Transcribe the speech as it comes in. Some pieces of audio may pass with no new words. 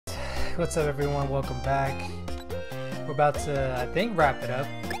What's up everyone, welcome back. We're about to, I think, wrap it up.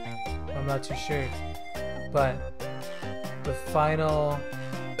 I'm not too sure. But the final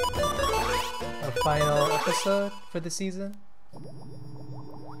episode for the season.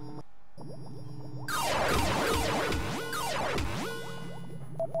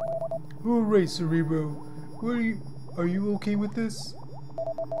 Alright, Cerebro. Are you okay with this?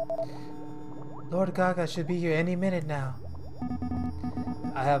 Lord Gaga should be here any minute now.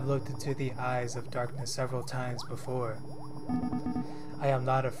 I have looked into the eyes of darkness several times before. I am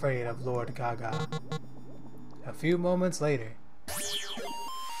not afraid of Lord Gaga. A few moments later.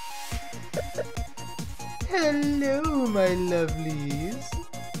 Hello, my lovelies.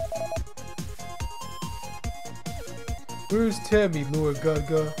 Where's Tammy, Lord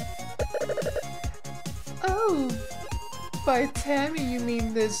Gaga? Oh, by Tammy you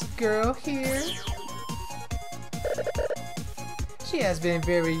mean this girl here? She has been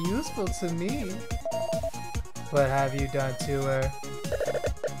very useful to me. What have you done to her?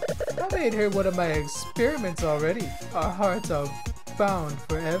 I made her one of my experiments already. Our hearts are bound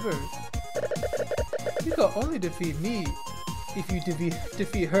forever. You can only defeat me if you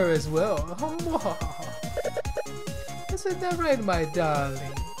defeat her as well. Isn't that right, my darling?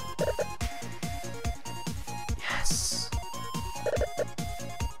 Yes.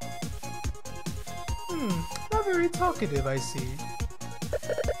 Not very talkative, I see.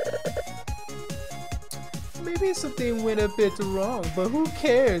 Maybe something went a bit wrong, but who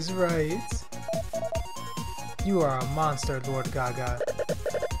cares, right? You are a monster, Lord Gaga.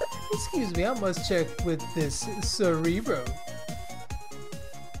 Excuse me, I must check with this Cerebro.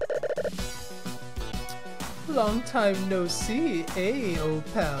 Long time no see, eh, old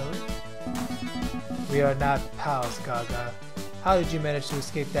pal? We are not pals, Gaga. How did you manage to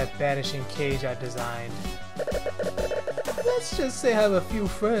escape that banishing cage I designed? Let's just say I have a few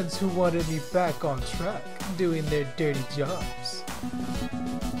friends who wanted me back on track, doing their dirty jobs.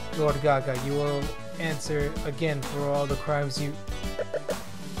 Lord Gaga, you will answer again for all the crimes you...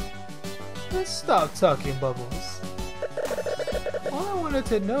 Let's stop talking, Bubbles. All I wanted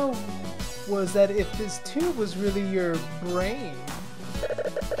to know was that if this tube was really your brain.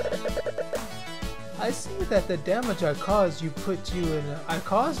 I see that the damage I caused you put you in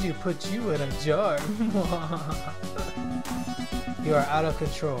a jar. You are out of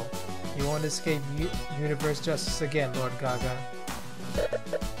control. You want to escape universe justice again, Lord Gaga.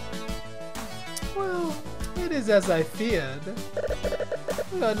 Well, it is as I feared.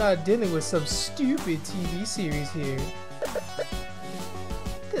 We are not dealing with some stupid TV series here.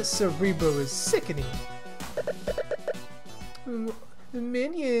 This Cerebro is sickening. The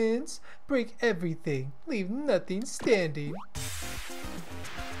minions break everything, leave nothing standing.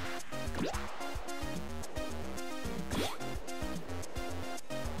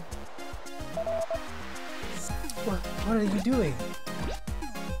 What are you doing?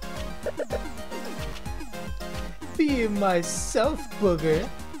 Being myself, booger.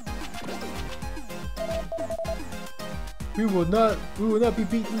 We will not be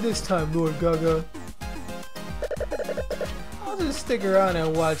beaten this time, Lord Gaga. I'll just stick around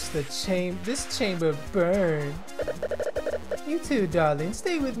and watch this chamber burn. You too, darling.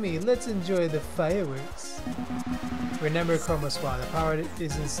 Stay with me. Let's enjoy the fireworks. Remember, Chroma Squad, the power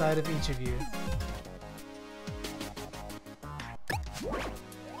is inside of each of you.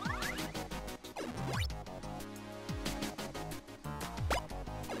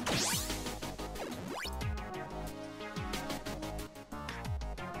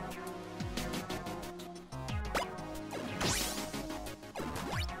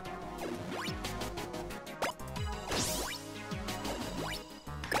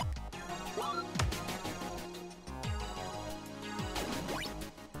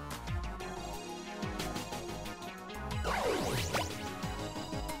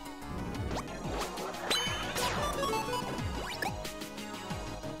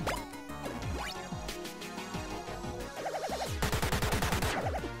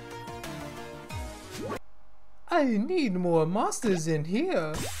 I need more monsters in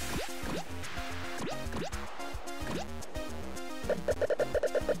here.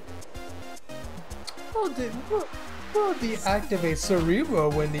 Will deactivate Cerebro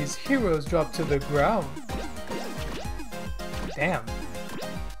when these heroes drop to the ground. Damn.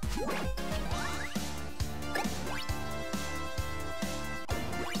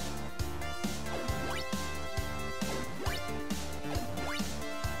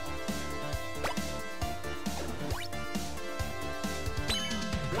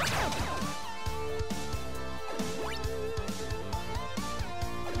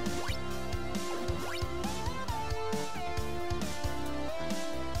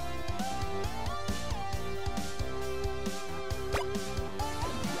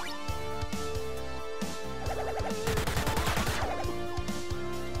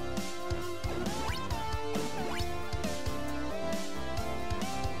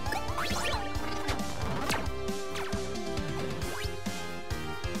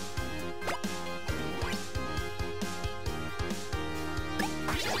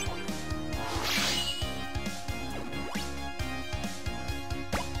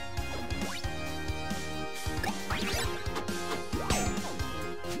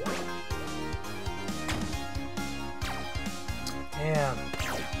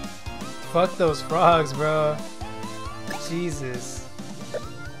 Fuck those frogs, bro. Jesus.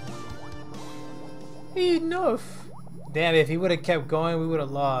 Enough. Damn, if he would have kept going, we would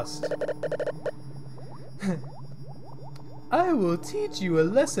have lost. I will teach you a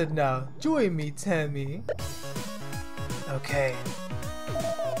lesson now. Join me, Tammy. Okay.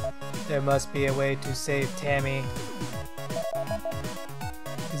 There must be a way to save Tammy.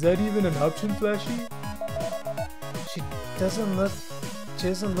 Is that even an option, Flashy? She doesn't look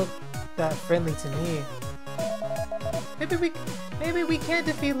that friendly to me. Maybe we can't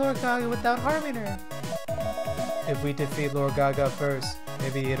defeat Lord Gaga without harming her. If we defeat Lord Gaga first,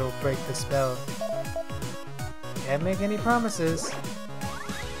 maybe it'll break the spell. Can't make any promises.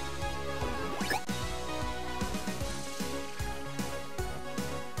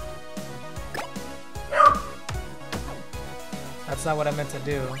 That's not what I meant to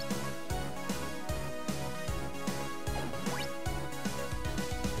do.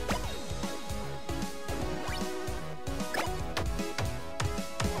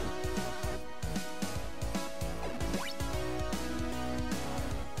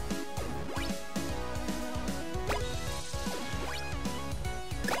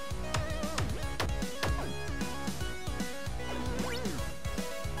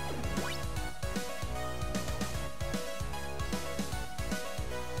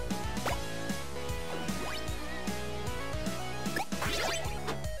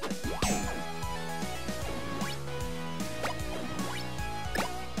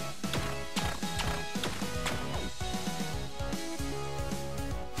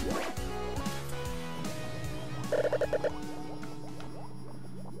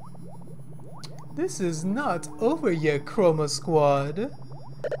 This is not over yet, Chroma Squad.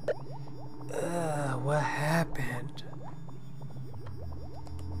 What happened?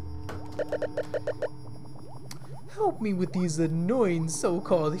 Help me with these annoying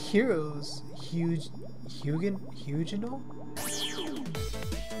so-called heroes. Huginal?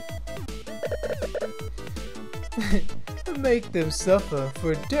 Make them suffer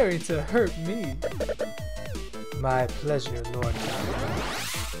for daring to hurt me. My pleasure, Lord Gaga.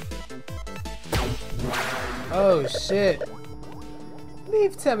 Oh shit.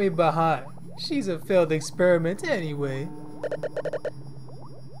 Leave Tammy behind. She's a failed experiment anyway.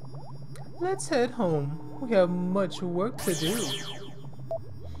 Let's head home. We have much work to do.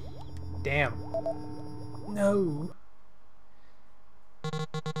 Damn. No.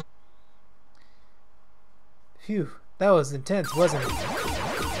 Phew, that was intense, wasn't it?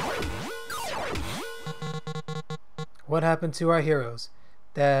 What happened to our heroes?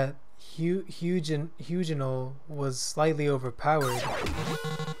 That Huginal was slightly overpowered.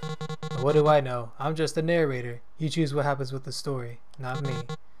 But what do I know? I'm just a narrator. You choose what happens with the story, not me.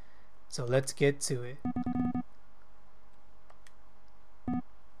 So let's get to it.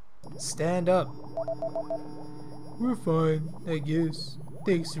 Stand up. We're fine, I guess.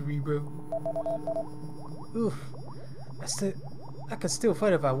 Thanks, Cerebro. Oof. I could still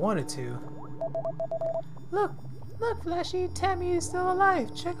fight if I wanted to. Look, Flashy, Tammy is still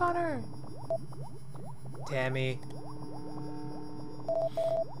alive. Check on her. Tammy.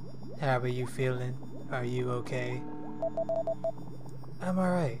 How are you feeling? Are you okay? I'm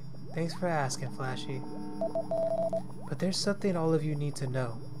alright. Thanks for asking, Flashy. But there's something all of you need to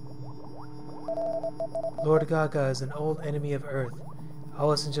know. Lord Gaga is an old enemy of Earth. I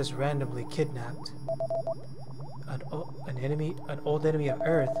wasn't just randomly kidnapped. An old enemy of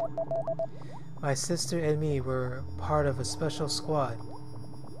Earth? My sister and me were part of a special squad,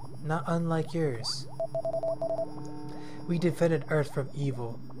 not unlike yours. We defended Earth from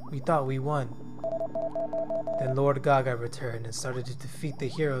evil. We thought we won. Then Lord Gaga returned and started to defeat the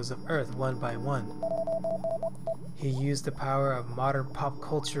heroes of Earth one by one. He used the power of modern pop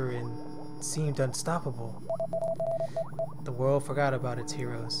culture and seemed unstoppable. The world forgot about its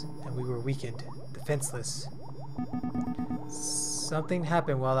heroes, and we were weakened, defenseless. Something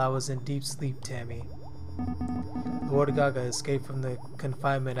happened while I was in deep sleep, Tammy. Lord Gaga escaped from the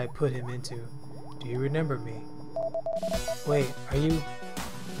confinement I put him into. Do you remember me? Wait, are you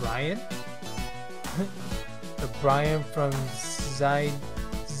Brian? The Brian from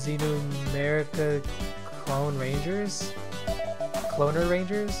Xenumerica Cloner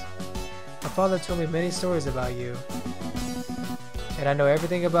Rangers? My father told me many stories about you. And I know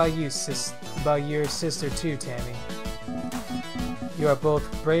everything about you, about your sister too, Tammy. You are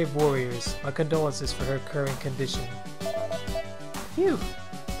both brave warriors. My condolences for her current condition. Phew,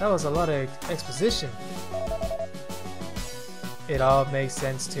 that was a lot of exposition. It all makes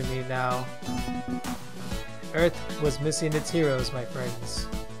sense to me now. Earth was missing its heroes, my friends.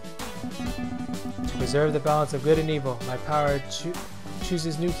 To preserve the balance of good and evil, my power chooses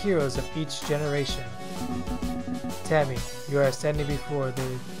chooses new heroes of each generation. Tammy, you are standing before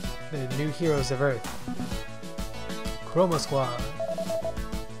the new heroes of Earth. Chroma Squad.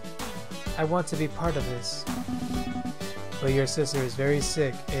 I want to be part of this. But your sister is very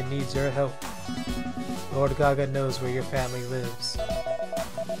sick and needs your help. Lord Gaga knows where your family lives.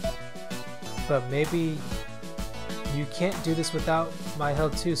 But maybe you can't do this without my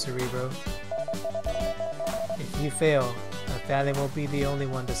help too, Cerebro. If you fail, my family won't be the only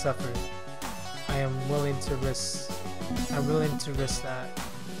one to suffer. I'm willing to risk that.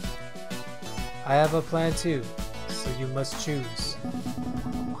 I have a plan too, so you must choose.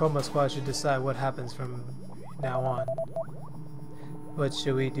 Chroma Squad should decide what happens from now on. What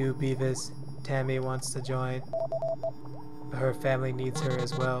should we do, Beavis? Tammy wants to join, but her family needs her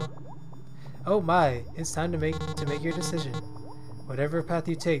as well. Oh my, it's time to make your decision. Whatever path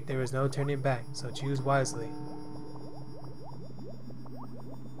you take, there is no turning back, so choose wisely.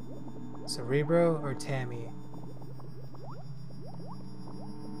 Cerebro or Tammy?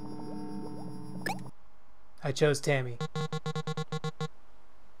 I chose Tammy.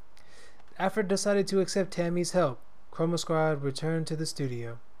 After decided to accept Tammy's help, Chroma Squad returned to the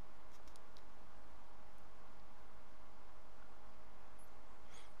studio.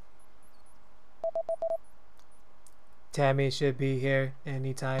 Tammy should be here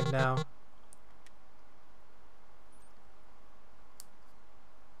anytime now.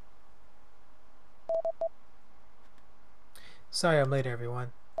 Sorry I'm late,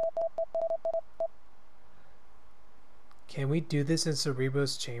 everyone. Can we do this in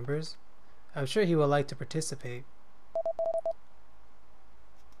Cerebro's chambers? I'm sure he will like to participate.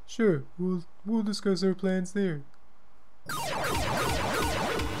 Sure, we'll discuss our plans there.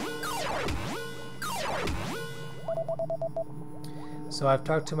 So I've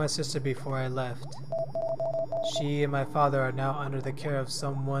talked to my sister before I left. She and my father are now under the care of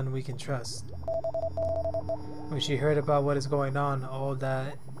someone we can trust. When she heard about what is going on, all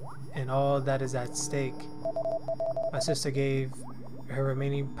that is at stake, my sister gave her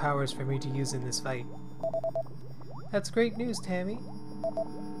remaining powers for me to use in this fight. That's great news, Tammy.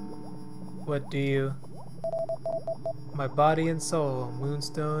 What do you? My body and soul,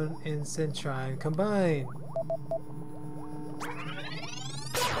 Moonstone and Centrine combine.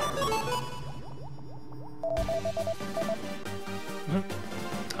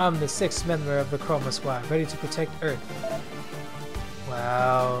 I'm the 6th member of the Chroma Squad, ready to protect Earth.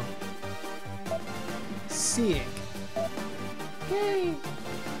 Wow. Sick. Yay!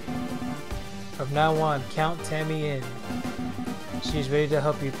 From now on, count Tammy in. She's ready to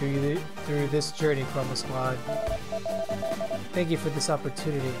help you through this journey, Chroma Squad. Thank you for this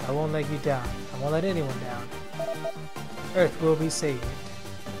opportunity. I won't let you down. I won't let anyone down. Earth will be saved.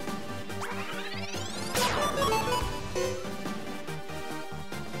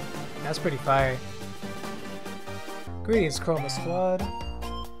 That's pretty fire. Greetings, Chroma Squad.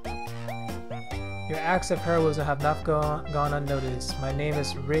 Your acts of heroism have not gone unnoticed. My name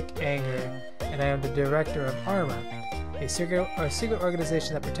is Rick Anger, and I am the director of ARMA, a secret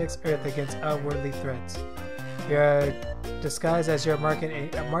organization that protects Earth against outwardly threats. We are disguised as your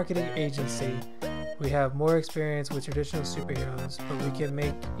marketing agency. We have more experience with traditional superheroes, but we can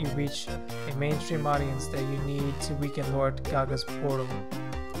make you reach a mainstream audience that you need to weaken Lord Gaga's portal.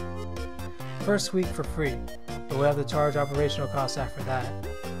 First week for free, but we'll have to charge operational costs after that.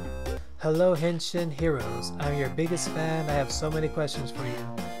 Hello Henshin Heroes, I'm your biggest fan. I have so many questions for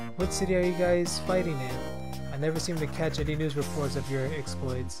you. What city are you guys fighting in? I never seem to catch any news reports of your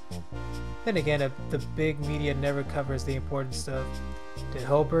exploits. Then again, the big media never covers the important stuff. Did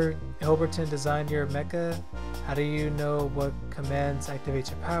Hilberton design your mecha? How do you know what commands activate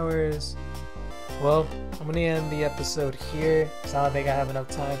your powers? Well, I'm gonna end the episode here, because I don't think I have enough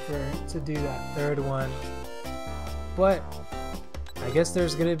time to do that third one. But I guess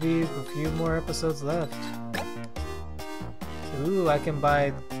there's gonna be a few more episodes left. Ooh, I can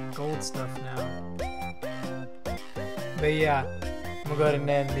buy gold stuff now. But yeah, I'm gonna go ahead and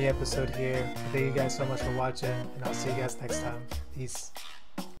end the episode here. Thank you guys so much for watching, and I'll see you guys next time. Peace.